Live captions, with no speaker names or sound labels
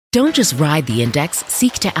Don't just ride the index,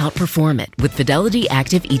 seek to outperform it with Fidelity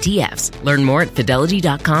Active ETFs. Learn more at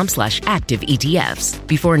fidelity.com/active ETFs.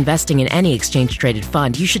 Before investing in any exchange-traded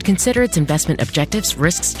fund, you should consider its investment objectives,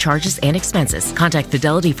 risks, charges, and expenses. Contact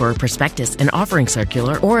Fidelity for a prospectus, an offering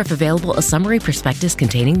circular, or if available, a summary prospectus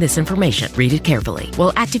containing this information. Read it carefully.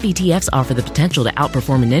 While active ETFs offer the potential to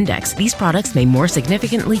outperform an index, these products may more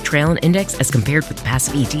significantly trail an index as compared with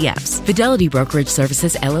passive ETFs. Fidelity Brokerage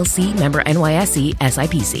Services, LLC, member NYSE,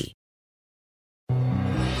 SIPC.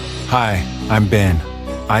 Hi, I'm Ben.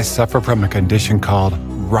 I suffer from a condition called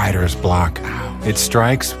writer's block. It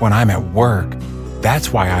strikes when I'm at work.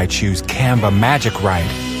 That's why I choose Canva Magic Write.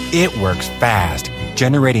 It works fast,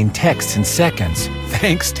 generating text in seconds,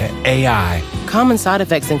 thanks to AI. Common side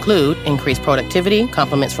effects include increased productivity,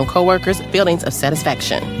 compliments from coworkers, feelings of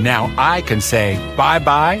satisfaction. Now I can say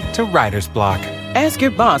bye-bye to writer's block. Ask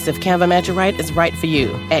your boss if Canva Magic Write is right for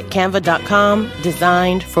you at canva.com,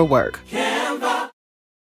 designed for work.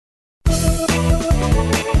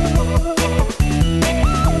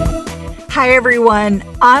 Hi, everyone.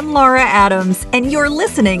 I'm Laura Adams, and you're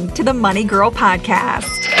listening to the Money Girl Podcast.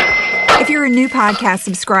 If you're a new podcast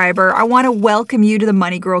subscriber, I want to welcome you to the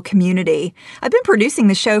Money Girl community. I've been producing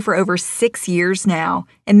the show for over 6 years now,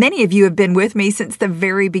 and many of you have been with me since the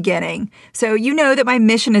very beginning. So you know that my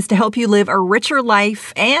mission is to help you live a richer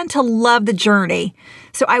life and to love the journey.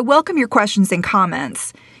 So I welcome your questions and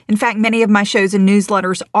comments. In fact, many of my shows and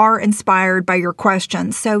newsletters are inspired by your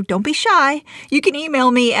questions, so don't be shy. You can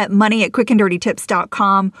email me at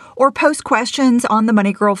money@quickanddirtytips.com or post questions on the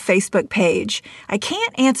Money Girl Facebook page. I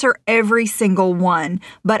can't answer every single one,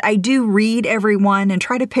 but I do read every one and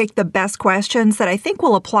try to pick the best questions that I think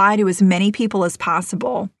will apply to as many people as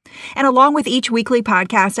possible. And along with each weekly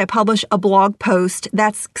podcast, I publish a blog post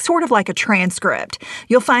that's sort of like a transcript.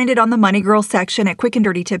 You'll find it on the Money Girl section at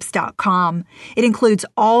quickanddirtytips.com. It includes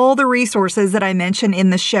all the resources that I mention in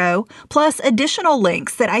the show, plus additional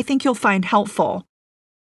links that I think you'll find helpful.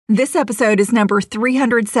 This episode is number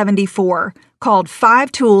 374, called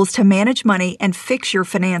 5 Tools to Manage Money and Fix Your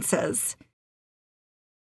Finances.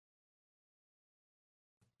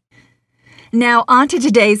 Now, on to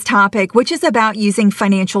today's topic, which is about using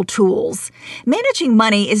financial tools. Managing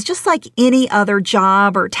money is just like any other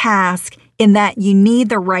job or task in that you need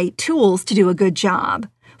the right tools to do a good job.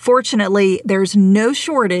 Fortunately, there's no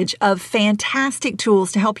shortage of fantastic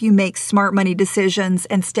tools to help you make smart money decisions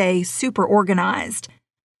and stay super organized.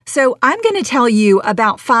 So I'm going to tell you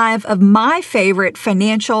about 5 of my favorite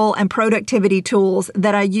financial and productivity tools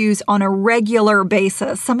that I use on a regular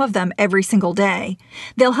basis, some of them every single day.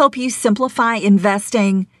 They'll help you simplify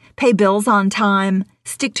investing, pay bills on time,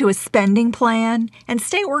 stick to a spending plan, and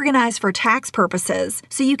stay organized for tax purposes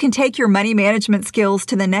so you can take your money management skills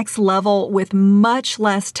to the next level with much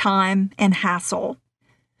less time and hassle.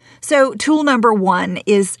 So tool number 1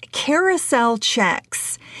 is carousel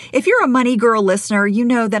checks. If you're a Money Girl listener, you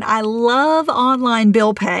know that I love online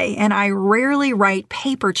bill pay and I rarely write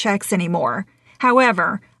paper checks anymore.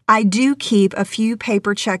 However, I do keep a few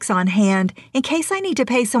paper checks on hand in case I need to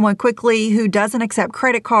pay someone quickly who doesn't accept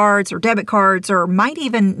credit cards or debit cards or might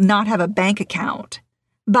even not have a bank account.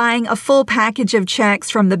 Buying a full package of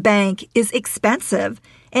checks from the bank is expensive,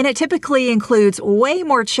 and it typically includes way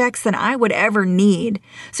more checks than I would ever need.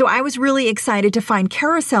 So I was really excited to find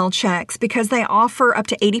carousel checks because they offer up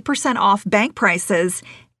to 80% off bank prices,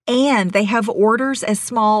 and they have orders as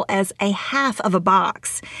small as a half of a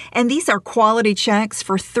box. And these are quality checks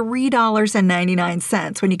for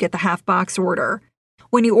 $3.99 when you get the half box order.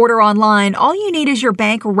 When you order online, all you need is your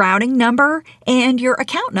bank routing number and your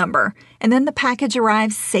account number, and then the package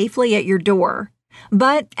arrives safely at your door.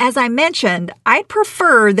 But as I mentioned, I'd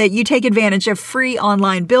prefer that you take advantage of free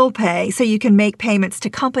online bill pay so you can make payments to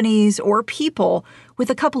companies or people with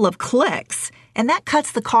a couple of clicks, and that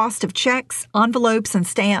cuts the cost of checks, envelopes, and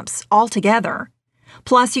stamps altogether.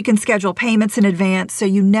 Plus, you can schedule payments in advance so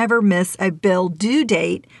you never miss a bill due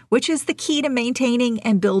date, which is the key to maintaining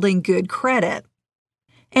and building good credit.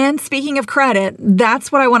 And speaking of credit, that's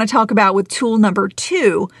what I want to talk about with tool number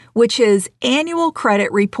 2, which is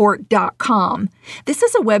annualcreditreport.com. This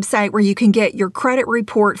is a website where you can get your credit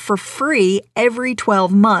report for free every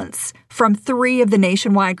 12 months from 3 of the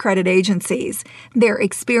nationwide credit agencies. They're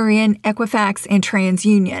Experian, Equifax, and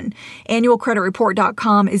TransUnion.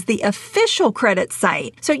 Annualcreditreport.com is the official credit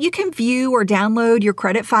site, so you can view or download your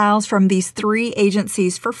credit files from these 3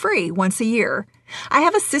 agencies for free once a year. I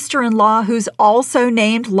have a sister-in-law who's also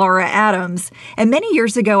named Laura Adams, and many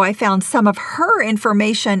years ago I found some of her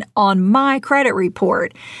information on my credit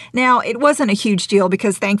report. Now, it wasn't a huge deal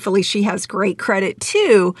because thankfully she has great credit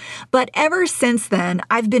too, but ever since then,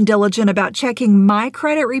 I've been diligent about checking my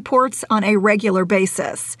credit reports on a regular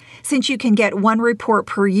basis. Since you can get one report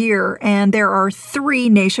per year and there are 3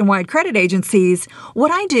 nationwide credit agencies,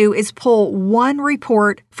 what I do is pull one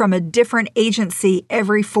report from a different agency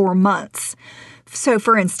every 4 months. So,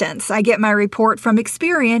 for instance, I get my report from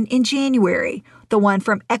Experian in January, the one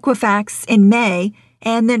from Equifax in May,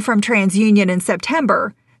 and then from TransUnion in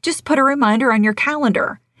September. Just put a reminder on your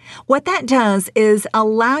calendar. What that does is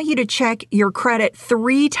allow you to check your credit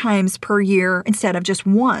 3 times per year instead of just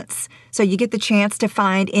once. So you get the chance to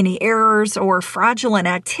find any errors or fraudulent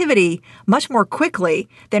activity much more quickly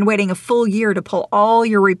than waiting a full year to pull all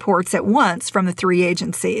your reports at once from the 3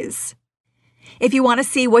 agencies. If you want to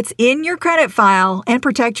see what's in your credit file and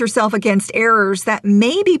protect yourself against errors that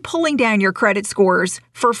may be pulling down your credit scores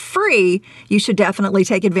for free, you should definitely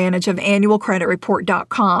take advantage of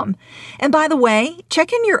annualcreditreport.com. And by the way,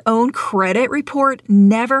 checking your own credit report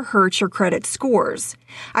never hurts your credit scores.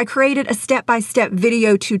 I created a step-by-step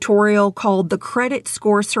video tutorial called the Credit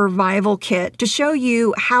Score Survival Kit to show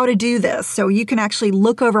you how to do this so you can actually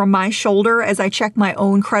look over my shoulder as I check my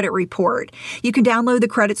own credit report. You can download the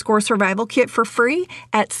Credit Score Survival Kit for free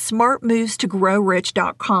at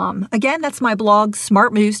smartmovestogrowrich.com. Again, that's my blog,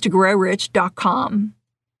 smartmovestogrowrich.com.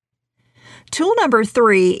 Tool number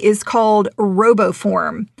 3 is called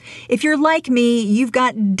RoboForm. If you're like me, you've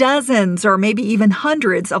got dozens or maybe even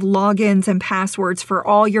hundreds of logins and passwords for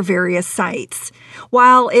all your various sites.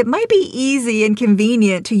 While it might be easy and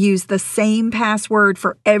convenient to use the same password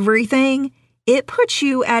for everything, it puts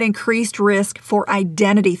you at increased risk for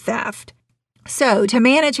identity theft. So, to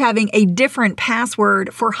manage having a different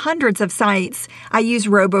password for hundreds of sites, I use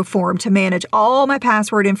RoboForm to manage all my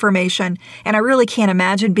password information, and I really can't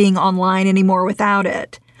imagine being online anymore without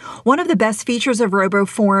it. One of the best features of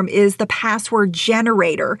RoboForm is the password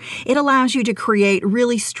generator. It allows you to create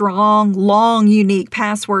really strong, long, unique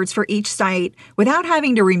passwords for each site without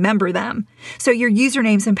having to remember them. So your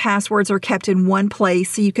usernames and passwords are kept in one place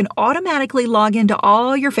so you can automatically log into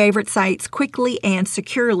all your favorite sites quickly and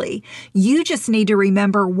securely. You just need to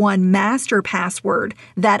remember one master password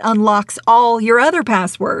that unlocks all your other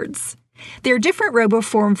passwords. There are different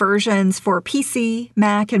RoboForm versions for PC,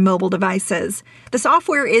 Mac, and mobile devices. The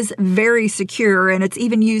software is very secure, and it's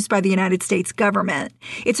even used by the United States government.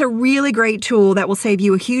 It's a really great tool that will save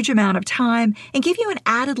you a huge amount of time and give you an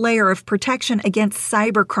added layer of protection against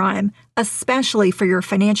cybercrime, especially for your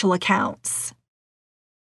financial accounts.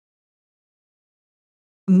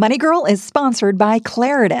 Money Girl is sponsored by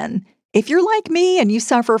Claritin. If you're like me and you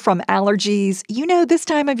suffer from allergies, you know this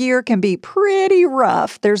time of year can be pretty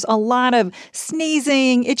rough. There's a lot of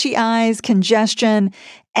sneezing, itchy eyes, congestion,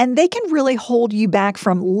 and they can really hold you back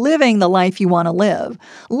from living the life you want to live.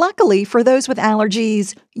 Luckily, for those with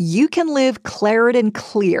allergies, you can live Claritin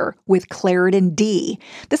Clear with Claritin D.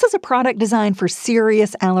 This is a product designed for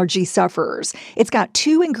serious allergy sufferers. It's got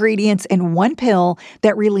 2 ingredients in one pill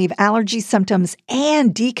that relieve allergy symptoms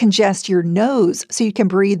and decongest your nose so you can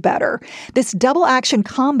breathe better. This double-action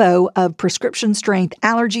combo of prescription-strength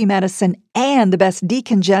allergy medicine and the best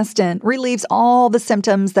decongestant relieves all the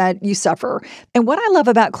symptoms that you suffer. And what I love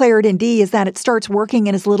about Claritin D is that it starts working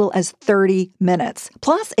in as little as 30 minutes.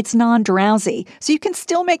 Plus, it's non-drowsy, so you can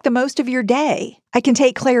still make the most of your day. I can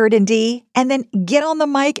take Claritin D and then get on the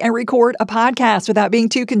mic and record a podcast without being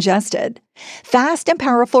too congested. Fast and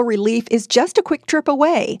powerful relief is just a quick trip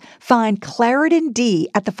away. Find Claritin D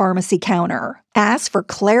at the pharmacy counter. Ask for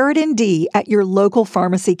Claritin D at your local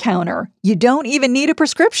pharmacy counter. You don't even need a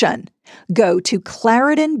prescription. Go to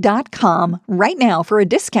Claritin.com right now for a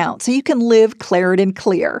discount so you can live Claritin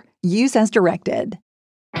Clear. Use as directed.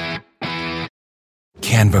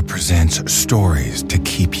 Canva presents stories to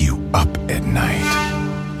keep you up at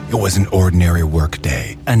night. It was an ordinary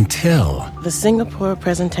workday until... The Singapore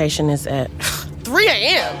presentation is at 3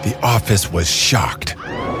 a.m. The office was shocked.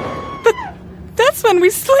 But that's when we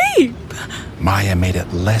sleep. Maya made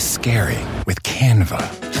it less scary with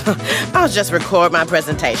Canva. I'll just record my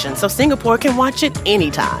presentation so Singapore can watch it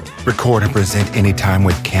anytime. Record and present anytime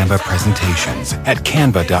with Canva presentations at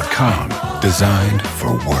canva.com. Designed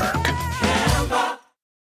for work.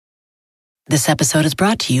 This episode is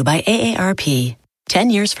brought to you by AARP. 10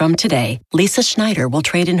 years from today, Lisa Schneider will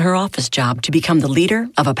trade in her office job to become the leader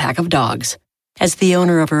of a pack of dogs. As the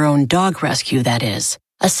owner of her own dog rescue, that is.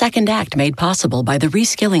 A second act made possible by the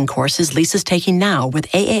reskilling courses Lisa's taking now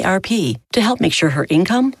with AARP to help make sure her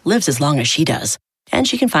income lives as long as she does. And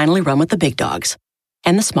she can finally run with the big dogs.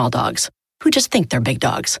 and the small dogs, who just think they're big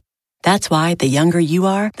dogs. That's why the younger you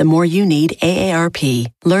are, the more you need AARP.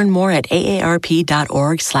 Learn more at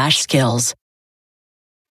aarp.org/skills.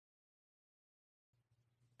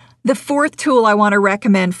 The fourth tool I want to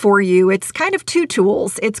recommend for you, it's kind of two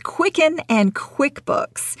tools. It's Quicken and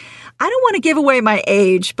QuickBooks. I don't want to give away my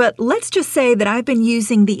age, but let's just say that I've been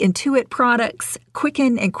using the Intuit products,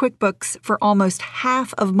 Quicken and QuickBooks, for almost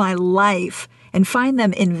half of my life and find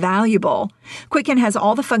them invaluable. Quicken has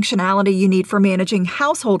all the functionality you need for managing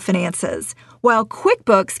household finances, while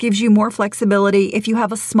QuickBooks gives you more flexibility if you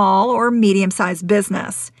have a small or medium-sized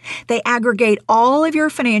business. They aggregate all of your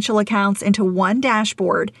financial accounts into one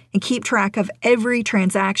dashboard and keep track of every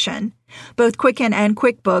transaction. Both Quicken and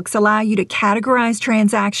QuickBooks allow you to categorize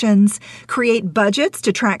transactions, create budgets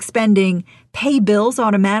to track spending, pay bills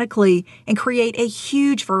automatically, and create a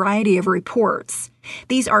huge variety of reports.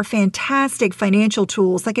 These are fantastic financial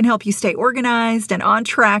tools that can help you stay organized and on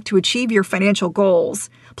track to achieve your financial goals.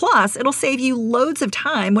 Plus, it'll save you loads of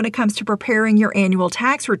time when it comes to preparing your annual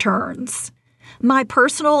tax returns. My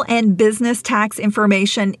personal and business tax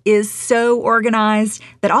information is so organized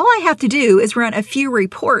that all I have to do is run a few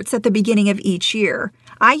reports at the beginning of each year.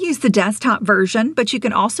 I use the desktop version, but you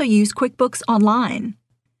can also use QuickBooks Online.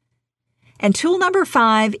 And tool number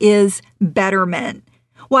 5 is Betterment.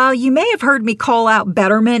 While you may have heard me call out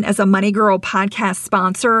Betterment as a Money Girl podcast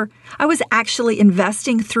sponsor, I was actually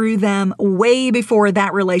investing through them way before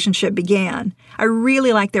that relationship began. I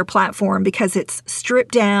really like their platform because it's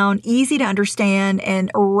stripped down, easy to understand, and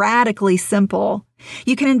radically simple.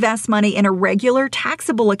 You can invest money in a regular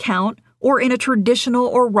taxable account or in a traditional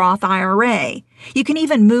or Roth IRA. You can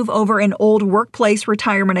even move over an old workplace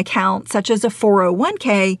retirement account, such as a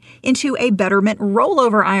 401k, into a Betterment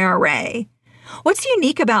rollover IRA. What's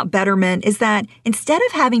unique about Betterment is that instead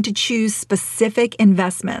of having to choose specific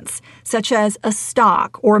investments, such as a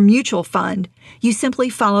stock or mutual fund, you simply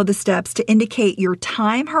follow the steps to indicate your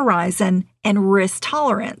time horizon and risk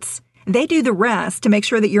tolerance. They do the rest to make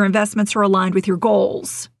sure that your investments are aligned with your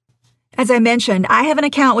goals. As I mentioned, I have an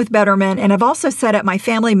account with Betterment, and I've also set up my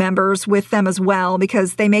family members with them as well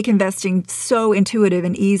because they make investing so intuitive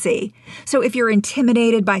and easy. So if you're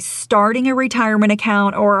intimidated by starting a retirement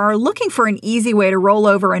account or are looking for an easy way to roll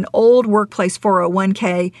over an old workplace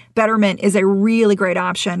 401k, Betterment is a really great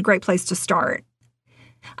option, great place to start.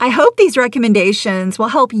 I hope these recommendations will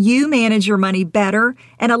help you manage your money better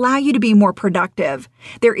and allow you to be more productive.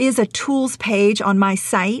 There is a tools page on my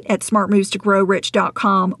site at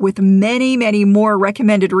smartmovestogrowrich.com with many, many more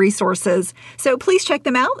recommended resources, so please check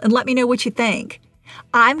them out and let me know what you think.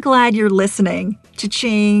 I'm glad you're listening.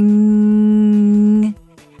 Cha-ching!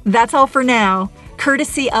 That's all for now,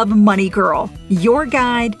 courtesy of Money Girl, your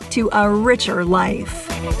guide to a richer life.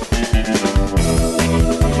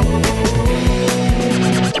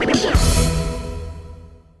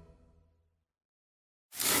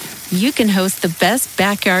 You can host the best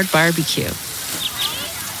backyard barbecue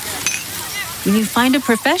when you find a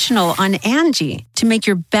professional on Angie to make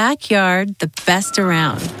your backyard the best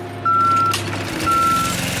around.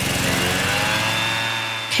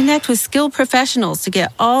 Connect with skilled professionals to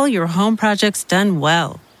get all your home projects done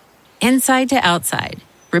well. Inside to outside,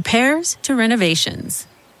 repairs to renovations.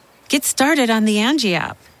 Get started on the Angie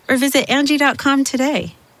app or visit Angie.com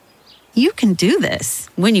today. You can do this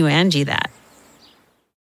when you Angie that.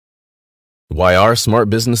 Why are smart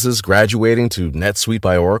businesses graduating to NetSuite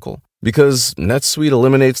by Oracle? Because NetSuite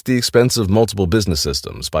eliminates the expense of multiple business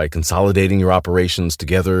systems by consolidating your operations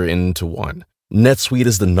together into one. NetSuite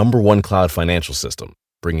is the #1 cloud financial system,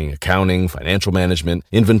 bringing accounting, financial management,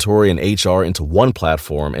 inventory, and HR into one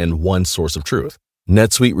platform and one source of truth.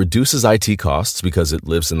 NetSuite reduces IT costs because it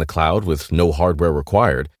lives in the cloud with no hardware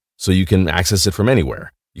required, so you can access it from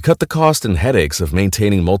anywhere. You cut the cost and headaches of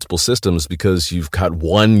maintaining multiple systems because you've got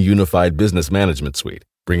one unified business management suite.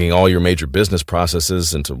 Bringing all your major business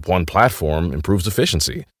processes into one platform improves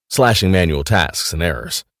efficiency, slashing manual tasks and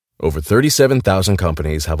errors. Over 37,000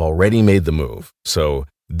 companies have already made the move, so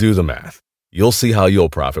do the math. You'll see how you'll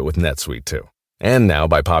profit with NetSuite too. And now,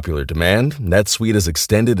 by popular demand, NetSuite has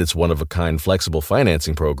extended its one-of-a-kind flexible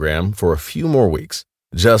financing program for a few more weeks.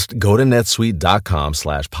 Just go to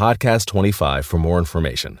netsuite.com/podcast25 for more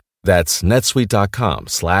information. That's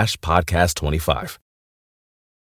netsuite.com/podcast25.